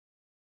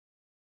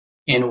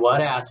In what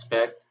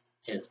aspect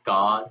is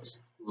God's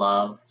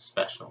love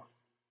special?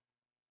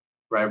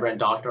 Reverend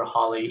Dr.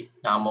 Holly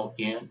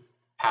Namok,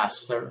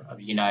 pastor of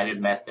United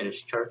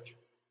Methodist Church,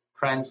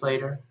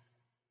 translator,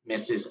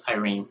 Mrs.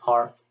 Irene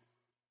Park,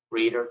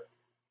 reader,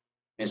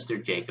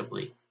 Mr. Jacob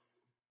Lee.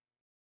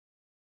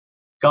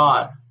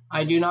 God,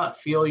 I do not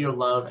feel your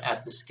love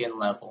at the skin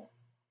level.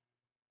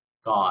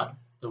 God,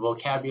 the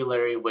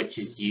vocabulary which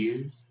is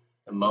used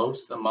the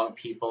most among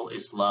people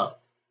is love.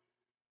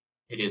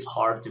 It is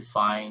hard to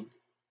find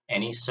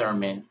any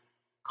sermon,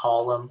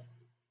 column,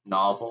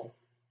 novel,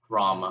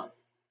 drama,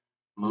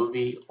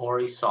 movie, or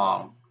a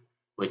song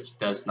which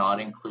does not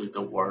include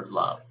the word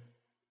love.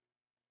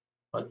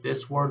 But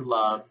this word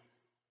love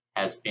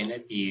has been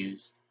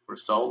abused for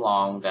so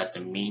long that the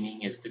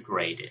meaning is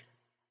degraded.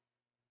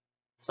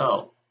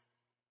 So,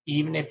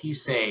 even if you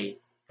say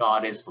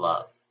God is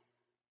love,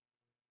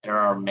 there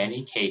are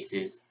many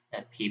cases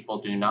that people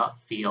do not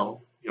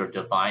feel your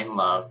divine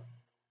love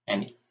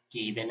and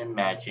even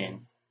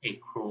imagine a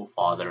cruel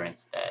father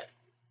instead.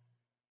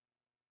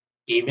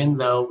 Even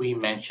though we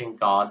mention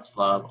God's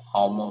love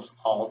almost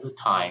all the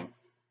time,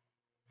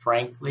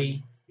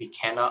 frankly, we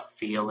cannot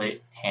feel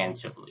it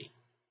tangibly.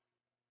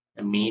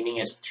 The meaning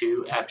is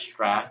too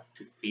abstract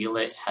to feel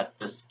it at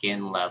the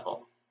skin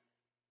level.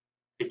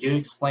 Could you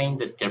explain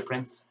the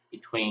difference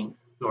between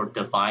your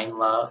divine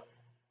love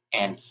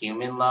and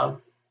human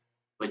love,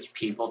 which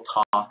people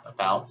talk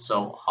about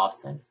so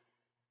often?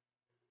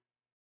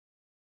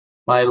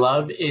 My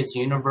love is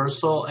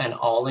universal and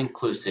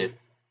all-inclusive.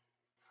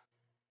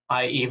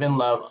 I even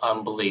love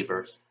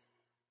unbelievers.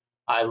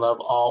 I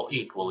love all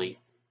equally.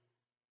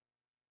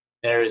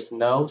 There is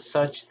no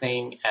such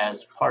thing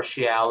as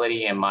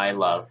partiality in my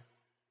love.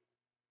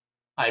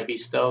 I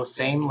bestow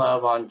same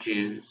love on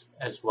Jews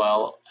as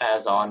well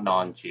as on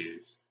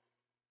non-Jews.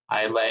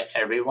 I let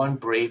everyone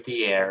breathe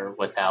the air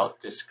without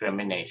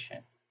discrimination.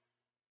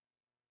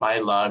 My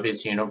love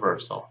is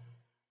universal.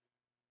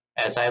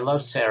 As I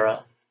love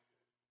Sarah,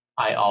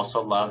 I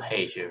also love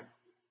Hagar.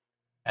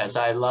 As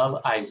I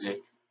love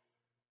Isaac,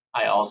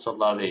 I also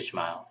love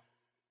Ishmael.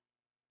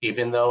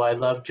 Even though I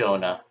love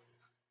Jonah,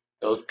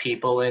 those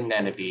people in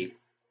Nineveh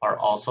are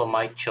also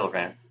my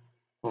children,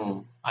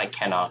 whom I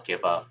cannot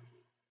give up.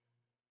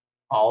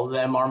 All of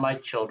them are my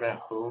children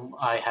whom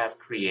I have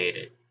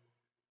created.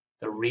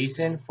 The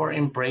reason for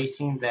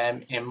embracing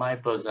them in my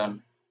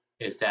bosom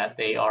is that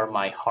they are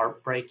my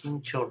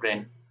heartbreaking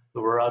children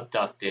who were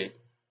abducted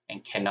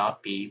and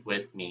cannot be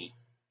with me.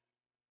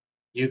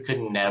 You could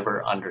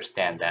never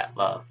understand that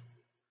love.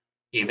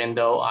 Even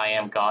though I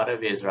am God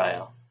of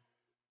Israel,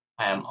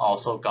 I am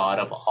also God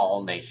of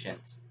all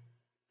nations.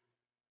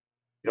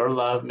 Your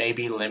love may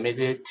be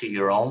limited to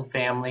your own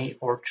family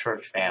or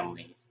church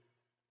families,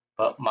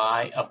 but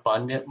my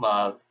abundant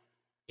love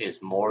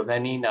is more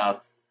than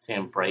enough to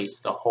embrace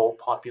the whole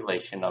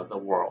population of the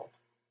world.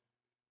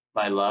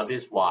 My love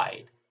is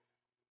wide,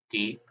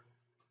 deep,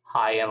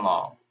 high and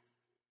long.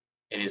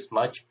 It is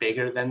much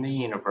bigger than the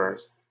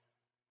universe,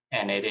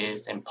 and it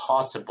is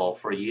impossible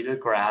for you to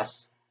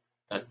grasp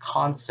the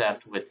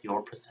concept with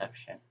your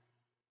perception.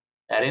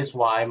 That is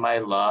why my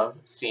love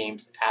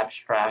seems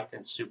abstract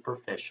and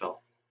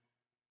superficial,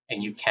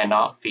 and you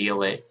cannot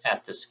feel it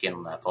at the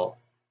skin level.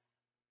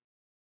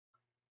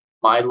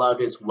 My love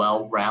is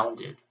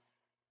well-rounded.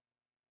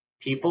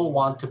 People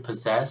want to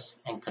possess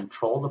and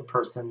control the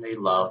person they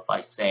love by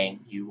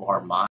saying, "You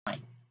are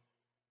mine."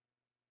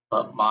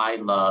 But my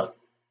love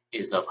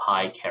is of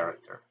high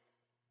character.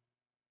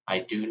 I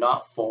do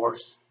not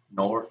force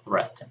nor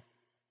threaten.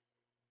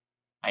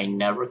 I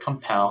never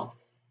compel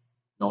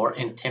nor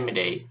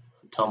intimidate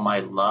until my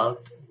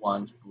loved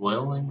ones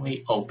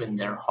willingly open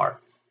their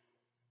hearts.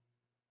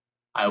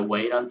 I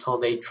wait until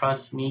they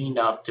trust me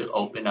enough to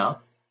open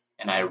up,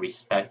 and I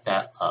respect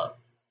that love.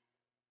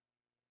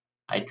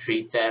 I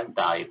treat them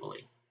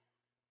valuably.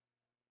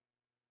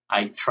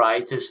 I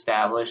try to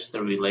establish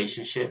the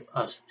relationship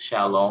of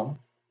shalom,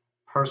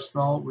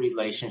 personal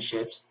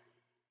relationships,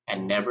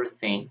 and never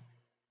think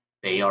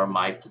they are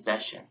my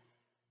possessions.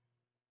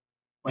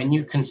 When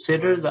you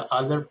consider the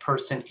other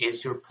person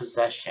is your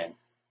possession,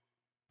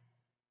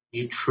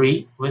 you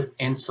treat with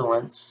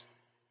insolence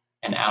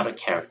and out of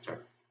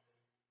character,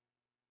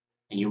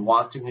 and you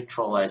want to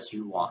control as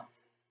you want.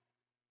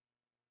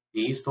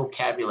 These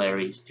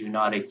vocabularies do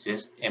not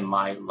exist in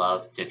my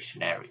love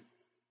dictionary.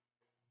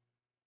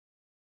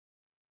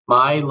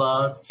 My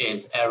love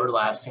is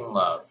everlasting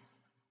love.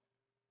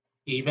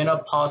 Even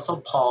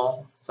Apostle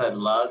Paul said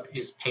love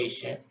is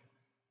patient,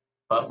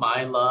 but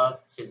my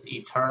love is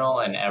eternal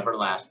and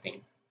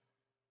everlasting.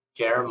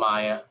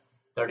 Jeremiah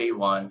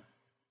 31,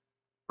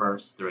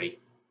 verse 3.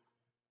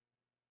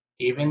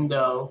 Even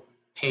though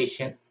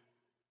patient,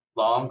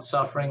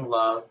 long-suffering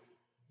love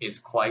is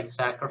quite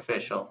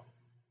sacrificial,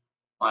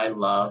 my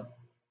love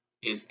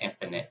is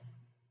infinite.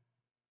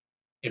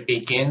 It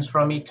begins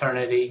from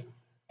eternity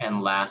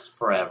and lasts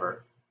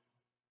forever.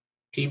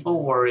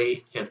 People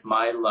worry if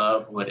my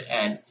love would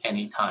end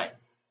any time.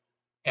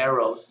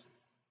 Eros,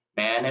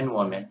 man and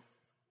woman,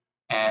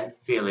 and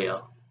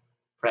phileo,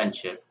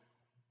 friendship,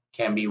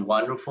 can be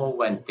wonderful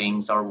when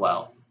things are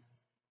well.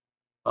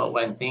 But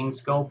when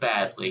things go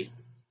badly,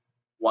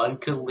 one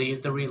could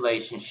leave the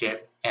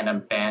relationship and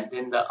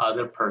abandon the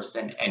other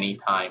person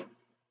anytime.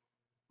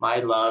 My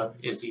love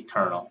is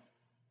eternal.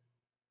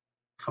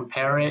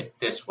 Compare it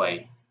this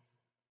way.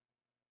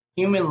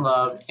 Human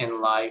love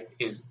in life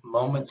is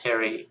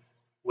momentary,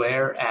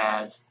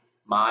 whereas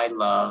my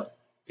love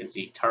is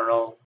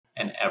eternal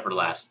and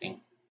everlasting.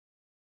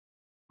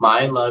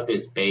 My love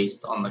is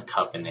based on the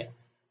covenant.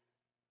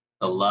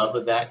 The love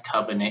of that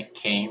covenant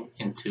came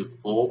into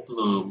full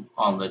bloom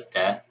on the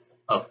death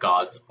of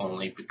God's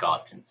only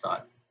begotten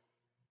Son.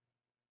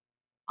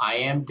 I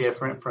am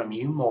different from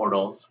you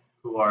mortals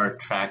who are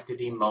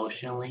attracted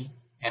emotionally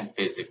and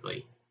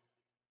physically.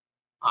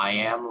 I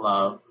am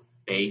love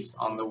based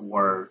on the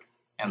Word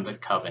and the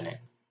covenant.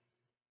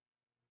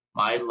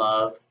 My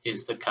love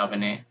is the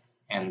covenant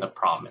and the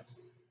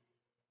promise.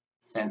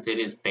 Since it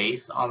is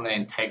based on the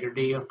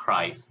integrity of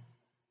Christ,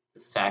 the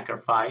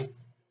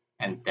sacrifice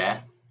and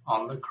death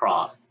on the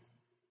cross,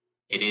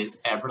 it is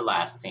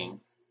everlasting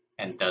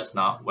and does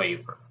not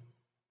waver.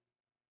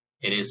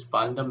 It is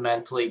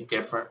fundamentally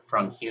different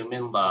from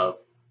human love,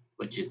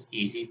 which is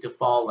easy to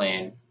fall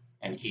in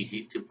and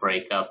easy to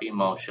break up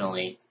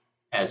emotionally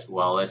as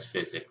well as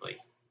physically.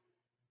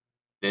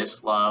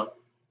 This love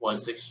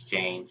was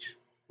exchanged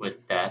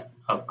with death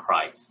of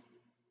Christ.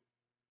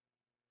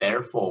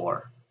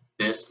 Therefore,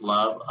 this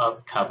love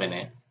of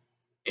covenant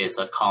is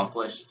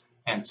accomplished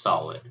and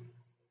solid.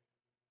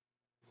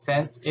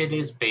 Since it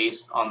is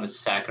based on the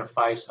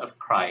sacrifice of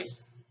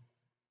Christ,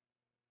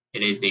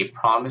 it is a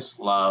promised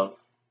love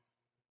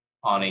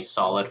on a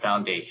solid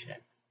foundation.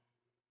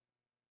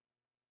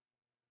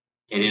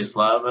 It is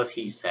love of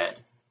He said,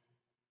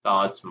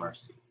 God's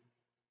mercy.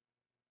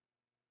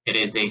 It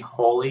is a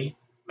holy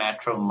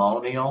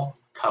matrimonial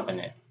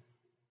covenant.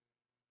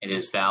 It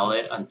is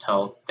valid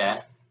until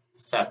death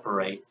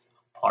separates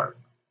apart.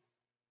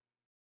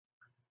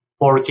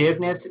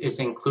 Forgiveness is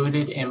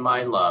included in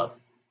my love.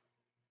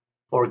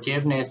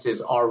 Forgiveness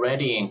is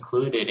already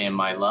included in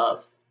my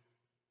love.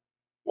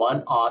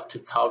 One ought to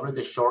cover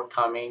the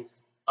shortcomings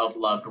of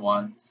loved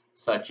ones,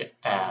 such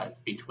as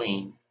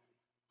between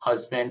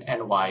husband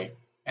and wife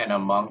and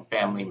among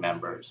family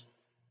members.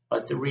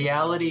 But the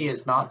reality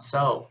is not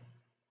so.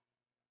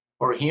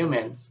 For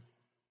humans,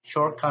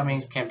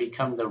 shortcomings can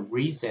become the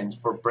reasons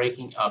for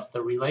breaking up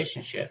the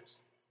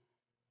relationships.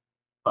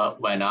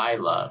 But when I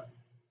love,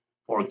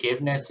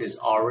 forgiveness is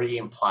already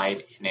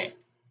implied in it.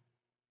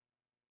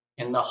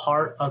 In the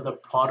heart of the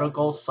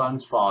prodigal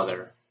son's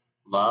father,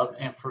 love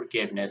and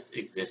forgiveness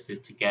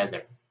existed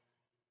together.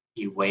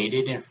 He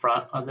waited in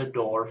front of the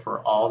door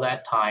for all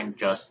that time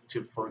just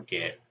to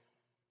forgive.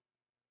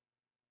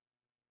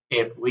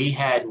 If we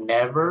had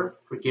never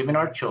forgiven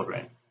our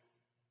children,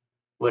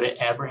 would it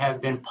ever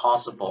have been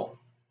possible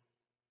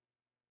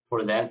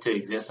for them to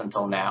exist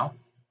until now?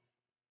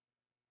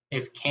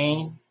 If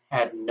Cain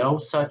had no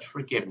such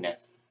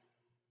forgiveness,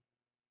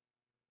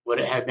 would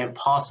it have been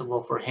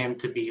possible for him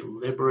to be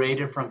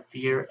liberated from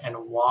fear and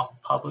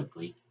walk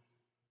publicly?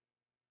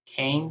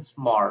 Cain's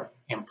mark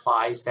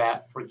implies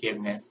that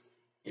forgiveness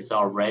is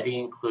already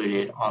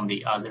included on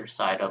the other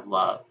side of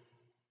love.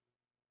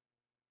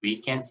 We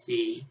can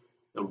see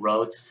the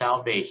road to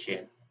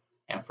salvation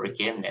and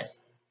forgiveness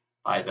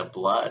by the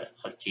blood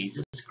of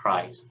Jesus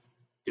Christ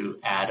through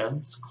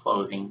Adam's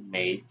clothing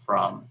made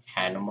from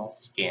animal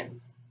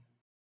skins.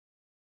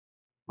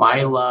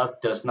 My love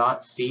does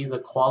not see the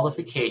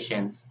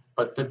qualifications,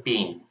 but the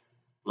being,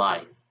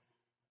 life,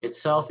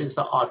 itself is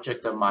the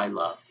object of my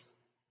love.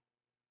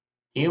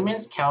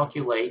 Humans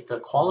calculate the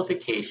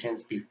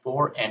qualifications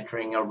before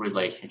entering a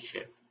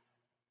relationship.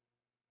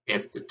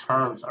 If the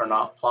terms are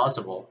not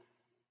plausible,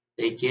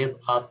 they give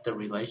up the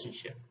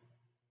relationship.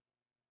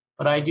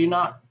 But I do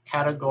not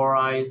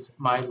categorize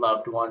my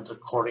loved ones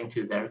according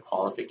to their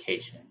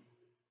qualifications.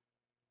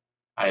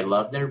 I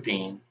love their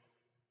being,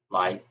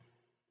 life,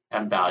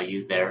 and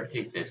value their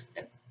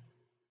existence.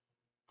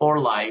 For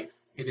life,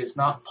 it is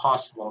not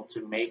possible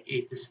to make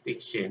a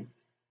distinction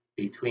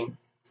between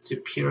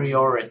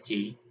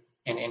superiority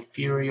and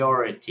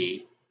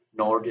inferiority,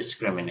 nor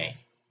discriminate.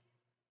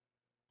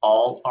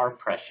 All are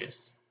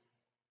precious.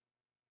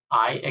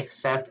 I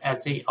accept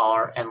as they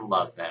are and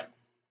love them.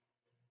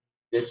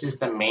 This is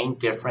the main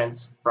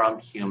difference from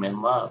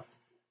human love.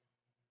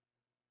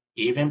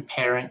 Even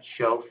parents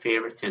show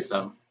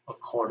favoritism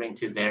according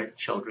to their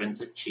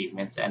children's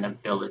achievements and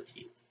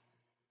abilities.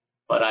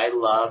 But I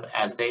love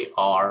as they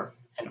are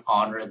and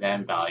honor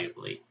them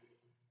valuably.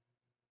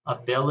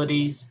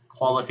 Abilities,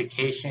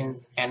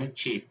 qualifications, and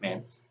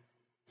achievements,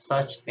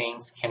 such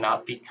things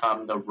cannot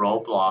become the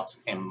roadblocks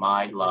in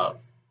my love,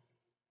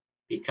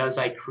 because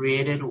I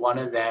created one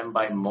of them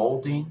by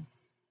molding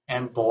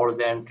and bore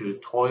them through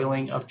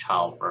toiling of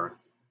childbirth.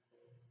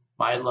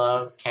 My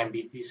love can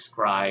be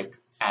described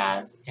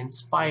as in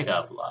spite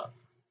of love,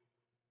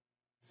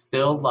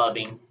 still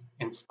loving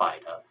in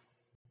spite of.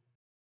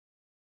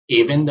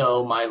 Even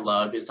though my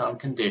love is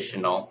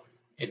unconditional,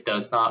 it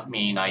does not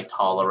mean I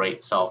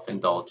tolerate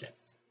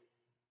self-indulgence.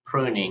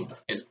 pruning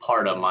is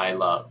part of my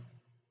love.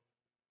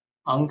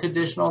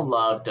 Unconditional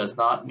love does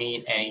not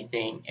mean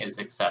anything is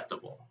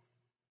acceptable.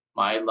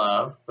 My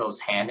love goes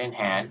hand in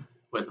hand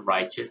with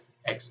righteous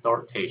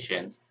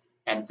exhortations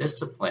and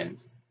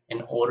disciplines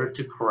in order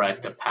to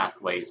correct the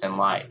pathways in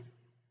life.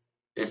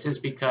 This is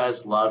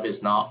because love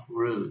is not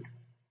rude.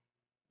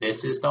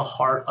 This is the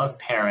heart of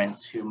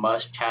parents who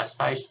must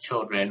chastise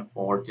children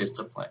for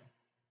discipline.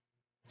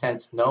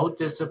 Since no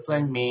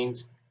discipline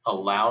means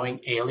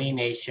allowing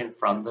alienation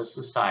from the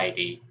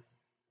society,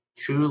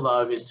 true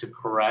love is to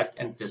correct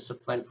and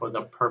discipline for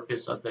the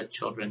purpose of the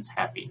children's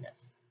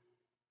happiness.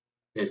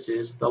 This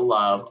is the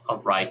love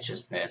of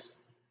righteousness,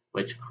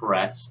 which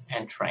corrects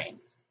and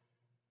trains.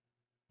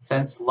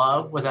 Since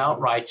love without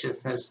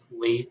righteousness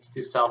leads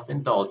to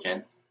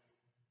self-indulgence,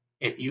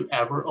 if you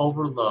ever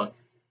overlook,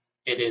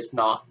 it is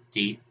not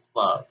deep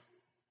love.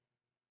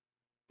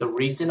 The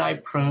reason I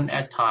prune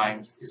at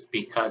times is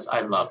because I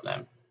love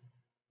them.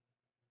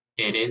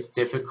 It is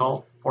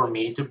difficult for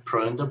me to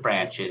prune the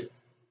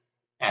branches,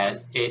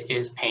 as it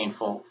is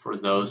painful for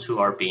those who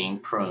are being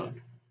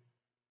pruned.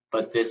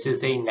 But this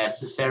is a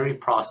necessary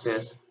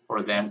process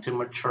for them to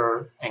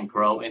mature and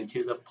grow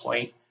into the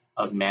point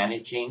of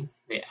managing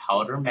the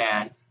outer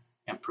man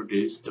and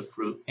produce the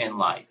fruit in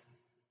life.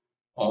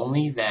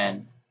 Only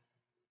then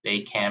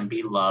they can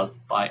be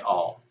loved by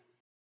all.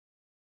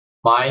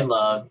 My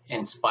love,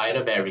 in spite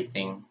of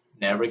everything,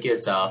 never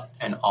gives up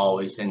and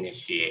always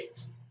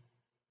initiates.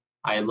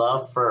 I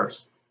love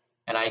first,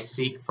 and I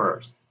seek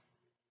first.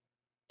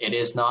 It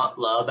is not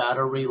love out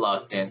of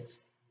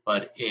reluctance,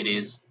 but it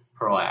is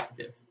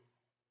proactive.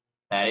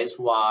 That is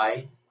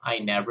why I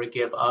never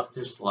give up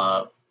this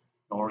love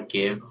nor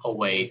give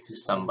away to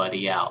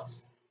somebody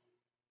else.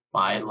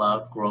 My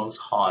love grows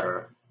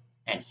hotter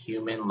and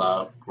human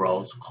love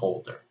grows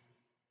colder.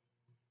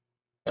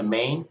 The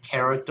main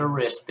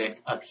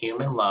characteristic of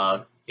human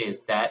love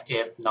is that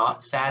if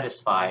not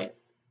satisfied,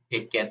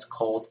 it gets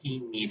cold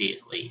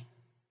immediately.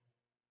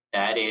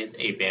 That is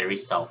a very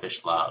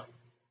selfish love.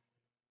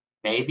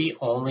 Maybe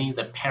only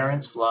the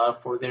parents'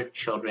 love for their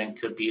children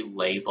could be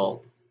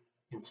labeled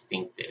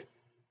instinctive.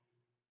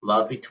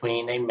 Love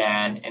between a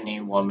man and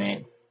a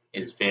woman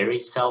is very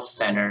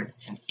self-centered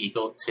and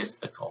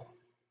egotistical.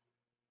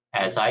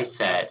 As I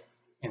said,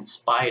 in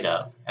spite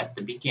of, at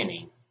the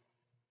beginning,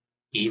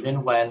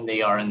 even when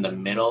they are in the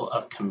middle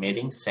of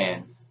committing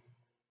sins,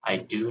 I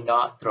do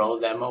not throw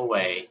them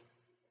away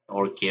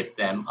or give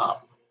them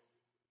up.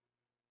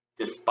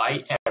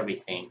 Despite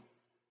everything,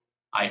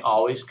 I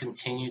always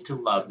continue to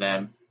love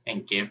them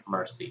and give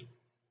mercy.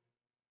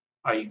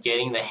 Are you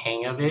getting the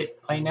hang of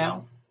it by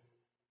now?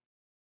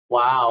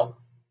 Wow,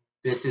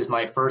 this is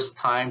my first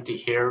time to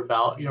hear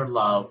about your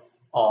love,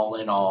 all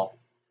in all.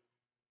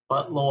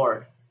 But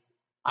Lord,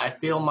 I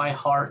feel my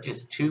heart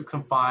is too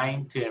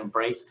confined to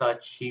embrace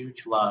such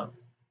huge love.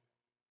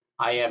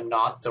 I am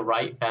not the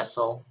right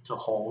vessel to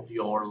hold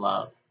your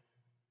love.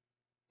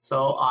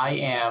 So I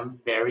am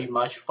very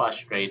much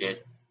frustrated.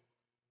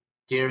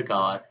 Dear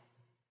God,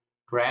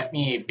 grant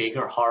me a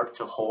bigger heart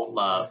to hold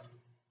love.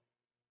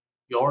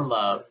 Your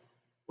love,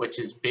 which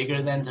is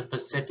bigger than the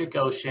Pacific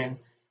Ocean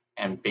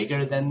and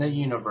bigger than the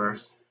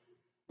universe.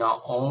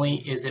 Not only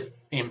is it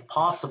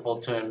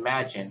impossible to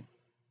imagine,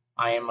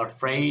 I am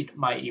afraid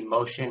my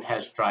emotion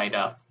has dried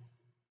up.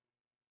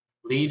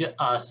 Lead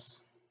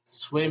us,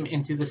 swim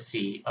into the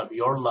sea of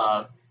your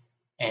love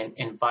and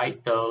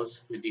invite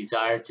those who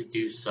desire to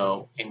do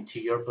so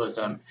into your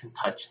bosom and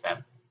touch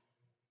them.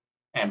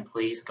 And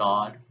please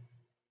God,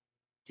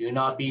 do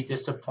not be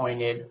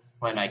disappointed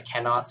when I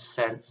cannot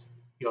sense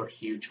your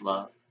huge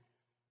love.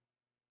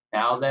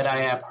 Now that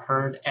I have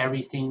heard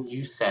everything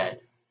you said,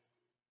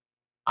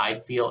 I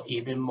feel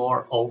even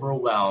more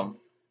overwhelmed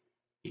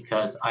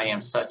because I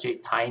am such a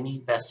tiny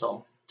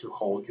vessel to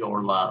hold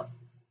your love.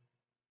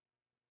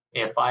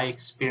 If I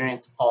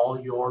experienced all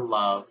your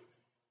love,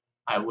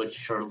 I would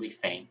surely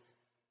faint.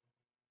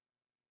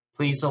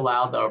 Please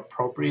allow the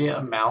appropriate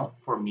amount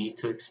for me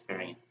to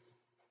experience.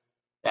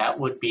 That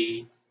would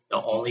be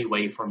the only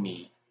way for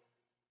me.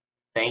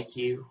 Thank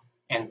you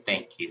and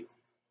thank you.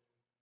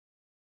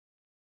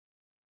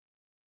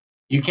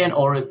 You can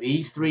order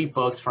these 3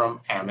 books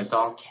from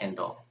Amazon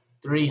Kindle.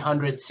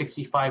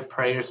 365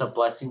 Prayers of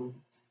Blessing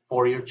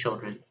for Your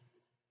Children.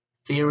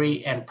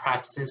 Theory and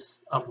Praxis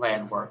of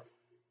Land Work.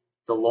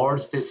 The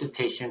Lord's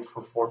Visitation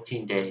for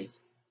 14 Days.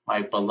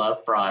 My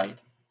Beloved Bride,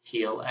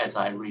 Heal as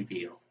I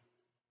Reveal.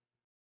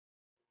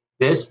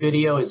 This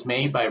video is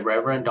made by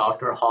Reverend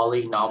Dr.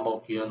 Holly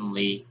Namok Yun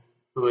Lee,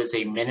 who is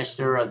a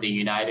minister of the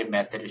United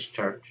Methodist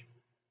Church.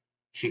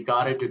 She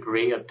got a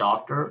degree of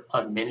Doctor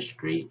of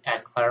Ministry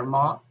at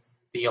Claremont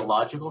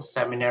Theological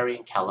Seminary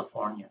in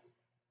California.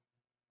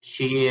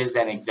 She is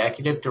an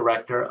executive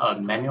director of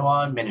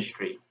Menua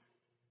Ministry.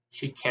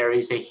 She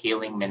carries a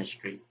healing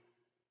ministry.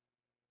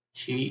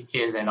 She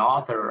is an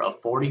author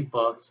of 40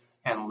 books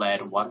and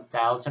led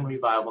 1,000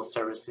 revival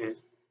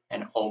services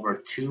and over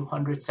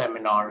 200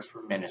 seminars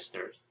for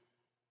ministers.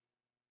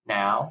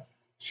 Now,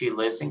 she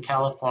lives in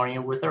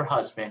California with her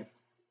husband,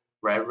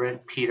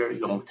 Reverend Peter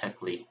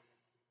Yongtek Lee.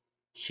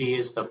 She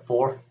is the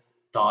fourth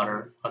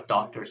daughter of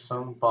Dr.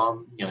 Sung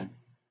Bum Yun,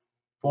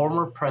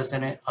 former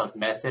president of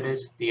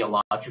Methodist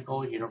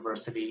Theological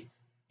University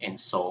in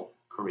Seoul,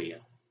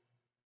 Korea.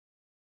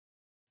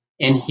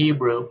 In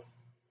Hebrew,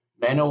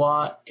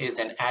 Manoah is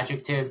an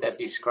adjective that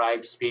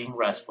describes being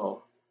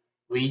restful.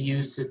 We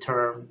use the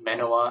term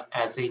Manoah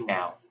as a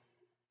noun.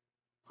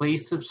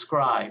 Please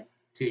subscribe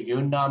to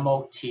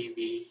Namok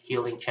TV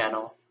Healing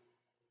Channel,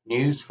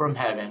 News from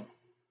Heaven.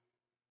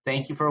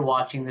 Thank you for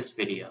watching this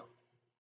video.